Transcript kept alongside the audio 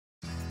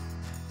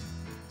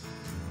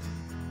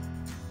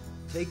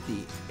Take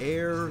the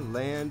air,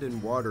 land,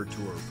 and water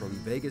tour from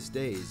Vegas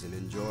Days and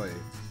enjoy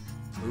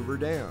Hoover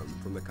Dam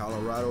from the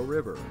Colorado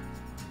River,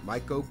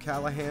 Mike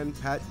O'Callahan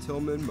Pat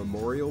Tillman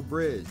Memorial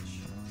Bridge.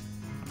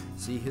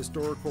 See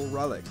historical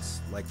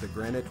relics like the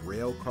granite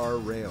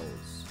railcar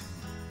rails,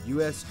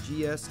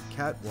 USGS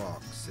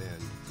catwalks,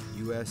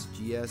 and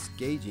USGS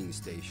gauging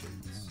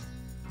stations.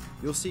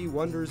 You'll see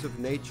wonders of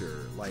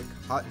nature like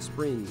hot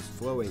springs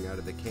flowing out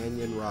of the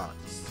canyon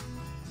rocks,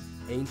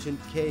 ancient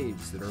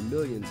caves that are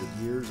millions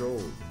of years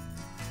old,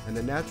 and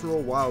the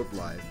natural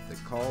wildlife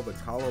that call the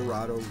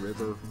Colorado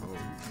River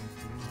home.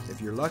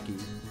 If you're lucky,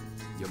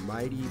 you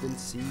might even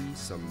see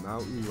some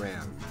mountain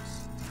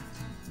rams.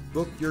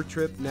 Book your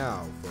trip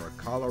now for a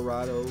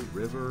Colorado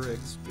River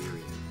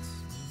experience.